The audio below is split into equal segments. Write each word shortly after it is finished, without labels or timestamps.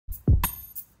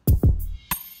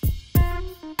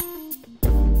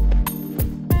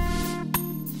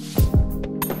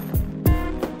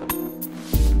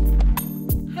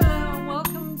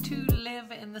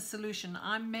solution.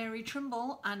 I'm Mary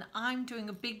Trimble and I'm doing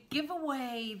a big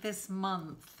giveaway this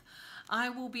month. I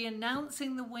will be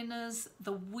announcing the winners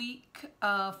the week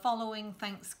following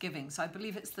Thanksgiving. So I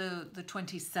believe it's the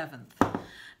 27th.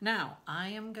 Now, I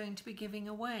am going to be giving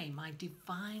away my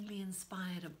Divinely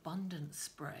Inspired Abundance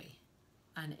Spray.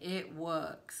 And it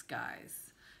works,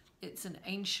 guys. It's an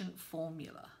ancient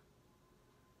formula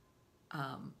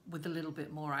with a little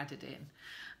bit more added in.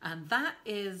 And that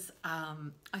is,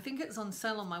 I think it's on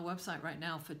sale on my website right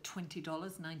now for $20,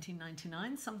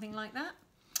 $19.99, something like that.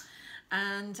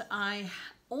 And I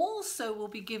also will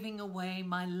be giving away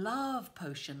my love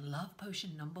potion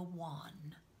number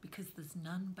 1, because there's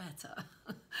none better.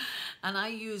 And I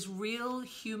use real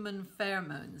human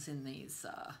pheromones in these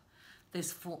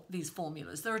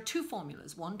formulas. There are 2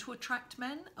 formulas, one to attract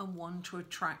men and one to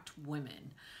attract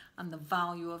women. And the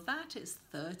value of that is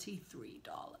 $33.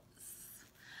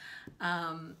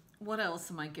 What else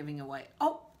am I giving away?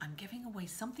 Oh, I'm giving away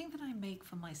something that I make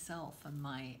for myself and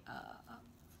my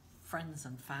friends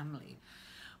and family.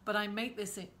 But I make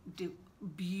this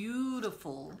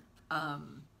beautiful,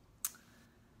 don't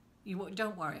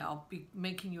worry, I'll be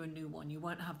making you a new one. You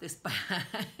won't have this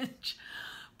badge.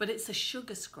 But it's a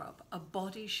sugar scrub, a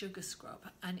body sugar scrub.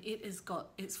 And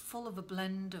it's full of a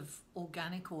blend of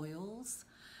organic oils.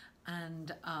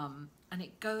 And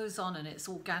it goes on, and it's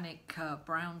organic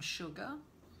brown sugar,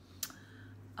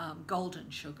 golden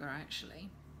sugar actually,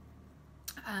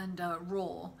 and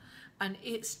raw, and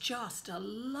it's just a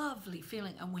lovely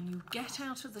feeling. And when you get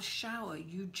out of the shower,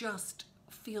 you just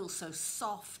feel so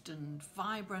soft and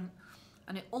vibrant.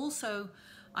 And it also,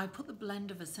 I put the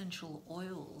blend of essential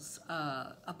oils,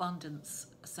 abundance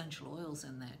essential oils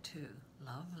in there too.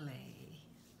 Lovely.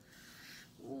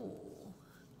 Ooh.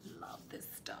 Love this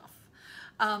stuff.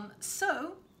 And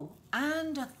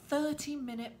a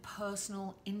 30-minute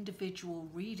personal individual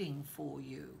reading for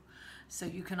you. So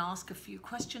you can ask a few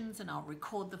questions and I'll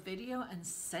record the video and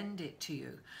send it to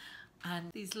you.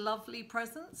 And these lovely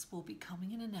presents will be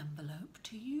coming in an envelope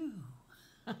to you.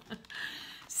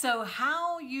 So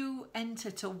how you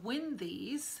enter to win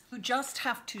these, you just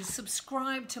have to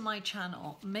subscribe to my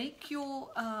channel. Make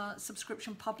your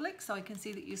subscription public so I can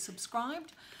see that you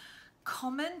subscribed.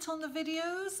 Comment on the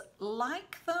videos,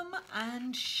 like them,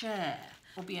 and share.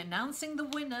 We'll be announcing the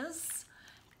winners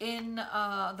in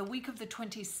the week of the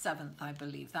 27th, I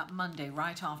believe, that Monday,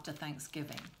 right after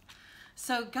Thanksgiving.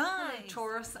 So guys,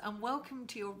 Taurus, and welcome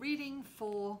to your reading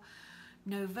for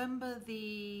November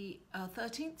the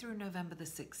 13th through November the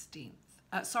 16th.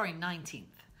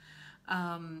 19th.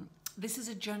 This is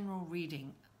a general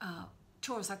reading.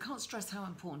 Taurus, I can't stress how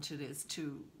important it is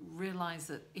to realize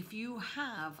that if you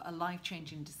have a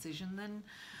life-changing decision, then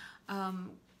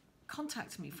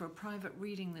contact me for a private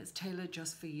reading that's tailored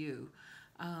just for you.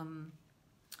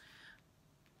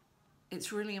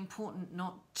 It's really important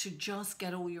not to just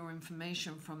get all your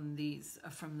information from the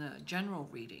general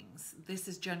readings. This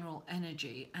is general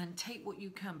energy, and take what you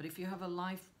can. But if you have a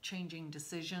life-changing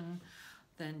decision,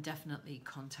 then definitely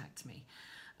contact me.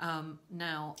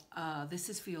 This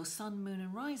is for your sun, moon,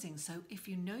 and rising. So if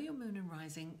you know your moon and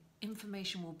rising,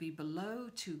 information will be below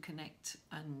to connect,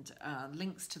 and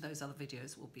links to those other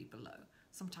videos will be below.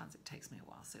 Sometimes it takes me a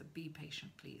while, so be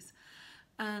patient, please.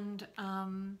 And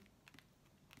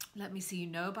let me see. You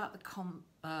know about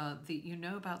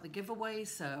the giveaway,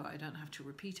 so I don't have to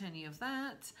repeat any of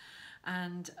that.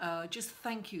 And just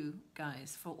thank you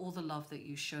guys for all the love that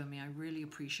you show me. I really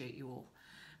appreciate you all.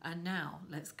 And now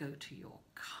let's go to your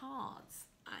cards.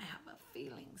 I have a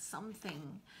feeling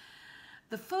something.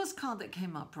 The first card that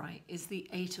came up, right, is the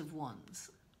 8 of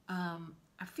Wands.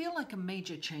 I feel like a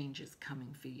major change is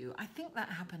coming for you. I think that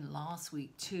happened last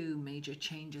week too, major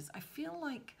changes. I feel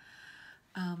like,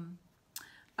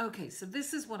 okay, so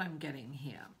this is what I'm getting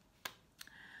here.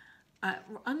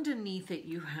 Underneath it,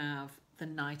 you have the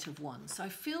Knight of Wands. So I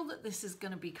feel that this is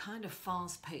going to be kind of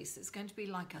fast-paced. It's going to be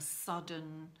like a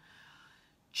sudden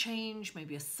change,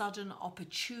 maybe a sudden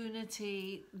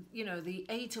opportunity. You know, the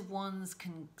 8 of Wands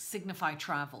can signify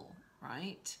travel,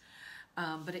 right?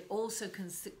 But it also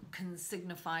can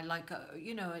signify like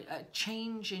a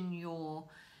change in your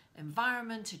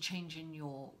environment, a change in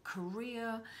your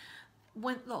career.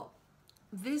 Look,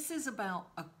 this is about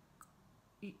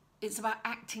it's about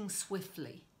acting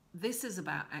swiftly. This is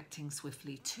about acting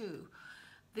swiftly too.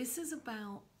 This is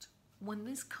about, when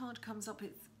this card comes up,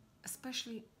 it's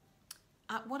especially,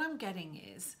 what I'm getting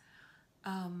is,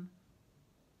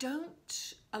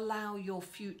 don't allow your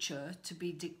future to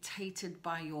be dictated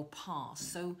by your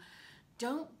past. So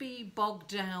don't be bogged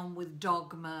down with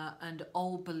dogma and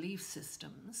old belief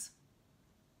systems,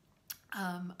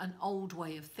 an old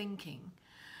way of thinking.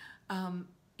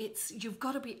 you've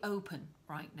got to be open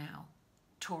right now,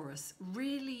 Taurus.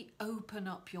 Really open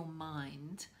up your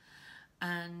mind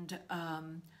and,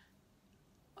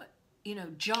 you know,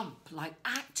 jump, like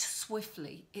act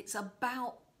swiftly. It's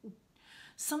about,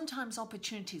 sometimes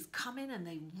opportunities come in and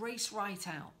they race right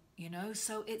out, you know,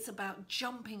 so it's about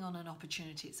jumping on an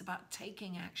opportunity. It's about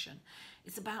taking action.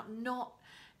 It's about not,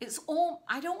 it's all,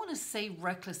 I don't want to say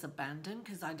reckless abandon,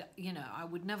 because you know, I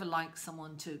would never like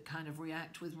someone to kind of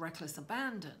react with reckless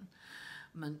abandonment,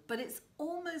 but it's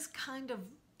almost kind of,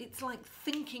 it's like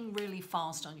thinking really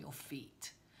fast on your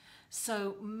feet.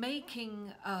 So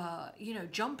making, you know,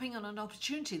 jumping on an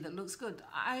opportunity that looks good.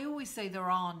 I always say there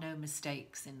are no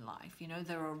mistakes in life. You know,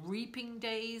 there are reaping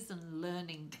days and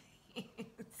learning days.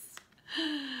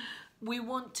 We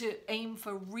want to aim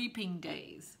for reaping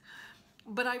days.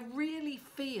 But I really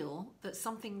feel that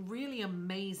something really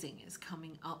amazing is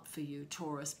coming up for you,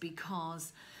 Taurus,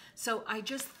 because, so I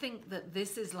just think that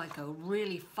this is like a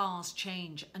really fast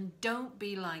change. And don't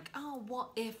be like, oh, what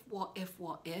if,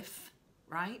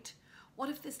 right? What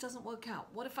if this doesn't work out?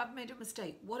 What if I've made a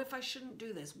mistake? What if I shouldn't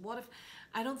do this? What if,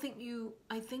 I don't think you,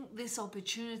 I think this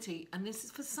opportunity, and this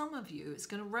is for some of you, it's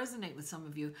going to resonate with some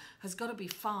of you, has got to be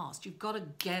fast. You've got to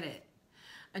get it.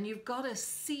 And you've got to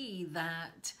see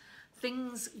that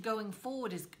things going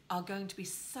forward are going to be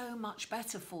so much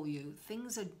better for you.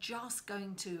 Things are just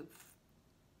going to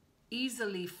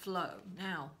easily flow.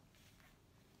 Now,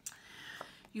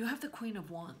 you have the Queen of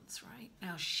Wands, right?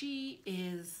 Now,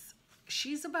 she's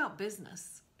about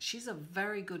business. She's a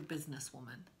very good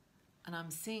businesswoman. And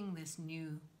I'm seeing this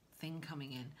new thing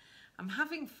coming in. I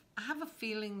have a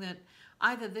feeling that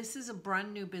either this is a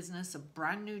brand new business, a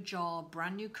brand new job,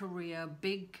 brand new career,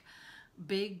 big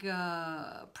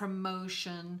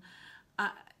promotion.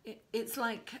 It's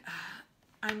like,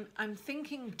 I'm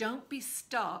thinking, don't be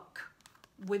stuck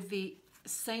with the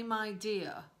same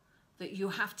idea that you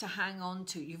have to hang on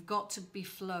to. You've got to be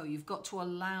flow. You've got to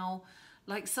allow,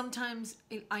 like sometimes,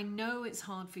 I know it's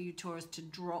hard for you, Taurus, to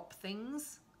drop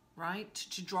things, right?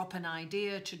 To drop an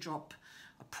idea, to drop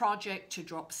a project, to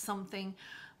drop something.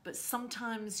 But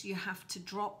sometimes you have to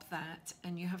drop that,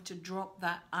 and you have to drop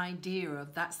that idea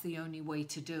of that's the only way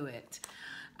to do it.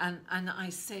 And I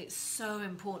say it's so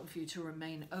important for you to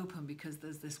remain open, because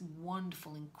there's this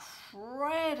wonderful,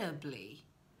 incredibly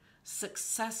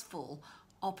successful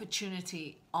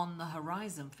opportunity on the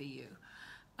horizon for you.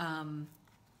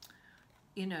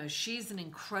 You know, she's an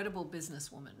incredible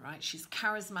businesswoman, right? She's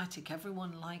charismatic.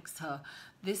 Everyone likes her.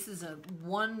 This is a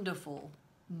wonderful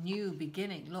new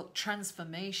beginning. Look,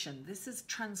 transformation. This is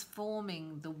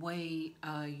transforming the way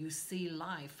you see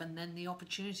life, and then the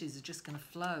opportunities are just going to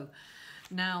flow.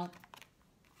 Now,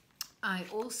 I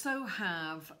also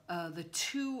have the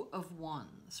Two of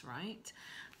Wands, right?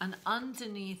 And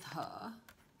underneath her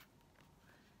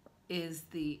is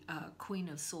the Queen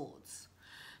of Swords.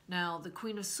 Now, the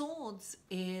Queen of Swords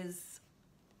is,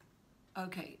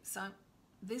 okay, so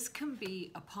this can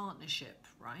be a partnership,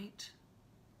 right?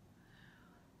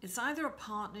 It's either a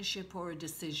partnership or a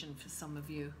decision for some of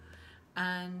you.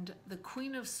 And the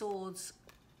Queen of Swords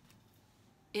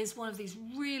is one of these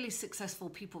really successful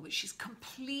people, but she's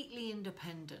completely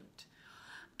independent.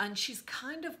 And she's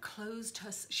kind of closed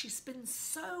her, she's been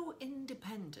so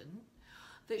independent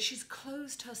that she's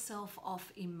closed herself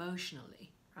off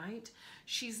emotionally, right?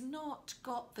 She's not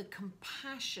got the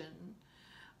compassion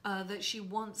that she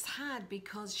once had,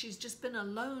 because she's just been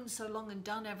alone so long and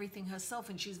done everything herself,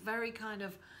 and she's very kind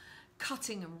of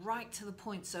cutting and right to the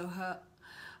point. So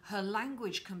her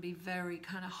language can be very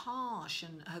kind of harsh,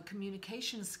 and her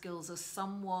communication skills are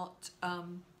somewhat,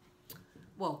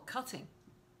 well, cutting,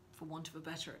 for want of a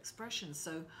better expression.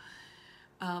 So,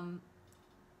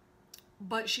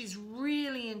 but she's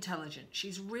really intelligent.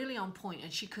 She's really on point,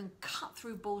 and she can cut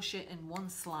through bullshit in one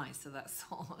slice of that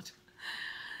sword.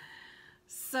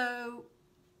 So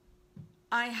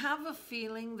I have a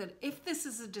feeling that if this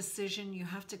is a decision, you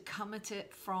have to come at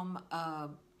it from a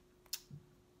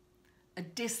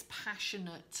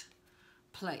dispassionate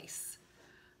place,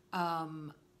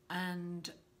 and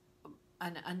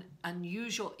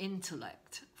use your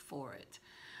intellect for it.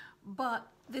 But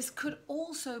this could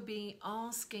also be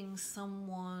asking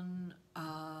someone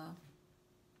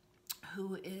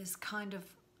who is kind of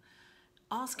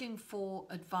asking for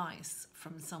advice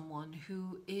from someone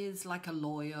who is like a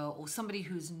lawyer, or somebody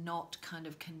who's not kind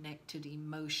of connected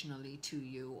emotionally to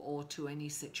you or to any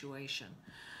situation.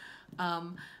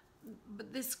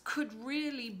 But this could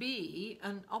really be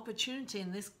an opportunity,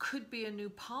 and this could be a new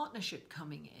partnership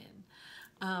coming in.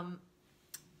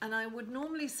 And I would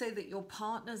normally say that your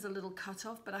partner's a little cut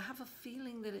off, but I have a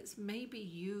feeling that it's maybe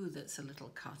you that's a little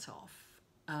cut off.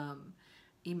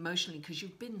 emotionally, because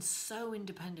you've been so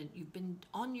independent. You've been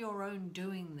on your own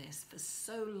doing this for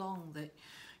so long that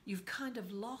you've kind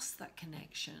of lost that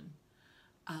connection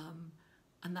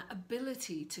and that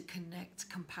ability to connect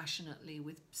compassionately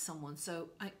with someone. So,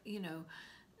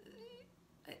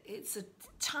 it's a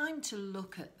time to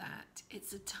look at that.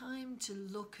 It's a time to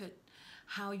look at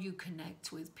how you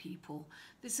connect with people.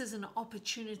 This is an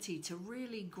opportunity to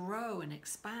really grow and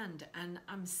expand, and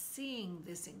I'm seeing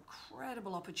this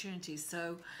incredible opportunity.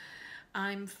 So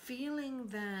I'm feeling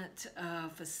that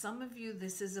for some of you,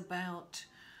 this is about,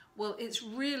 well, it's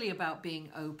really about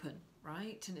being open,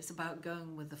 right? And it's about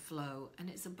going with the flow, and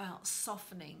it's about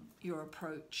softening your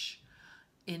approach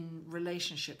in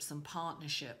relationships and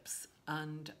partnerships.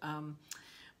 And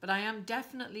but I am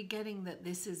definitely getting that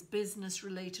this is business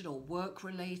related or work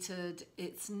related.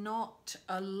 It's not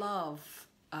a love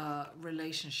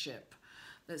relationship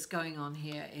that's going on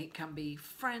here. It can be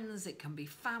friends, it can be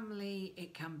family,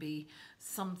 it can be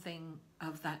something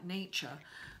of that nature.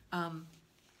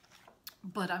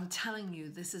 But I'm telling you,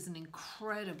 this is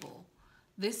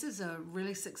this is a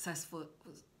really successful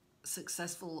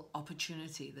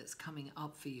opportunity that's coming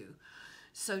up for you.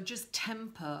 So just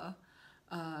temper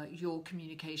your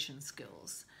communication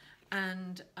skills,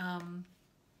 and the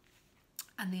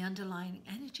underlying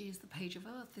energy is the Page of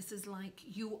Earth. This is like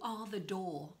you are the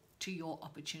door to your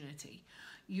opportunity.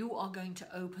 You are going to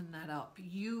open that up.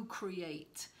 You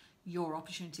create your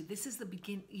opportunity. This is the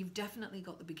begin. You've definitely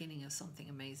got the beginning of something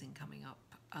amazing coming up,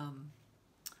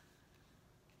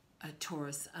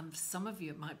 Taurus. For some of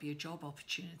you, it might be a job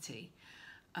opportunity.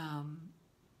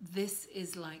 This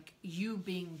is like you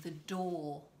being the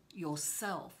door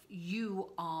yourself. You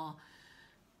are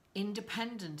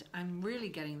independent. I'm really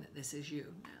getting that this is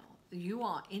you now. You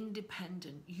are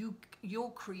independent.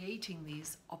 You're creating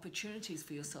these opportunities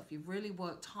for yourself. You've really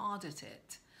worked hard at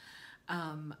it,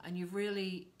 and you've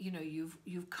really,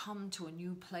 you've come to a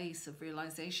new place of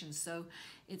realization. So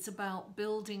it's about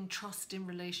building trust in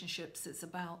relationships. It's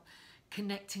about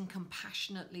connecting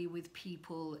compassionately with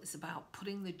people. It's about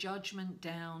putting the judgment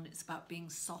down. It's about being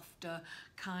softer,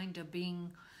 kinder,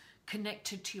 being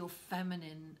connected to your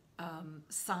feminine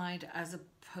side, as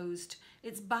opposed,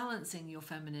 it's balancing your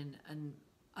feminine and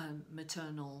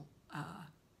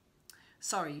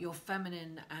your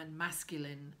feminine and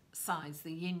masculine sides,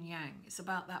 the yin yang. It's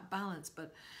about that balance,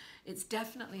 but it's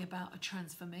definitely about a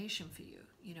transformation for you,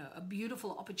 a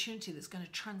beautiful opportunity that's going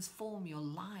to transform your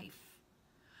life.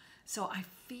 So I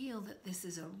feel that this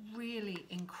is a really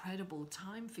incredible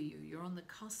time for you. You're on the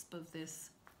cusp of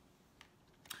this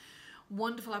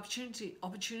wonderful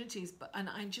opportunities, and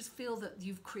I just feel that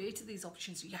you've created these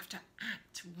opportunities. You have to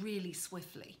act really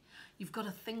swiftly. You've got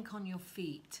to think on your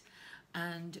feet,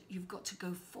 and you've got to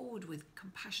go forward with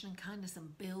compassion and kindness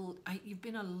and build. You've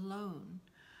been alone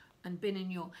and been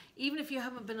in your, even if you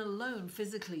haven't been alone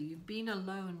physically, you've been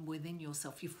alone within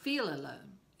yourself. You feel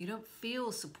alone. You don't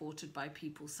feel supported by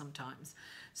people sometimes.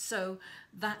 So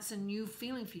that's a new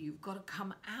feeling for you. You've got to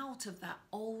come out of that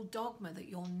old dogma that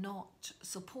you're not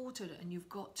supported, and you've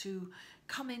got to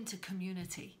come into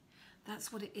community.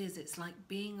 That's what it is. It's like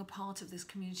being a part of this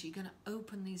community. You're going to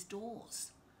open these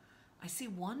doors. I see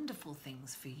wonderful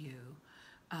things for you,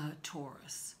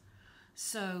 Taurus.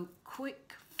 So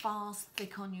quick, fast,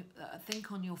 think on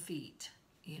your feet,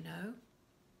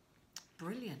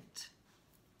 Brilliant.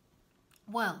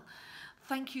 Well,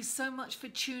 thank you so much for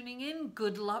tuning in.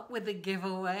 Good luck with the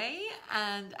giveaway,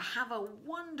 and have a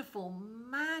wonderful,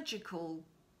 magical,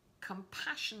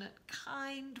 compassionate,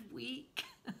 kind week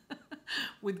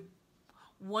with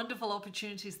wonderful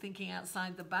opportunities, thinking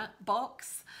outside the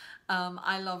box.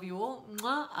 I love you all.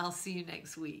 Mwah. I'll see you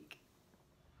next week.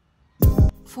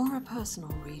 For a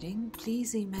personal reading,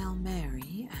 please email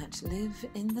Mary at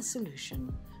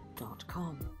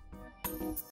liveinthesolution.com.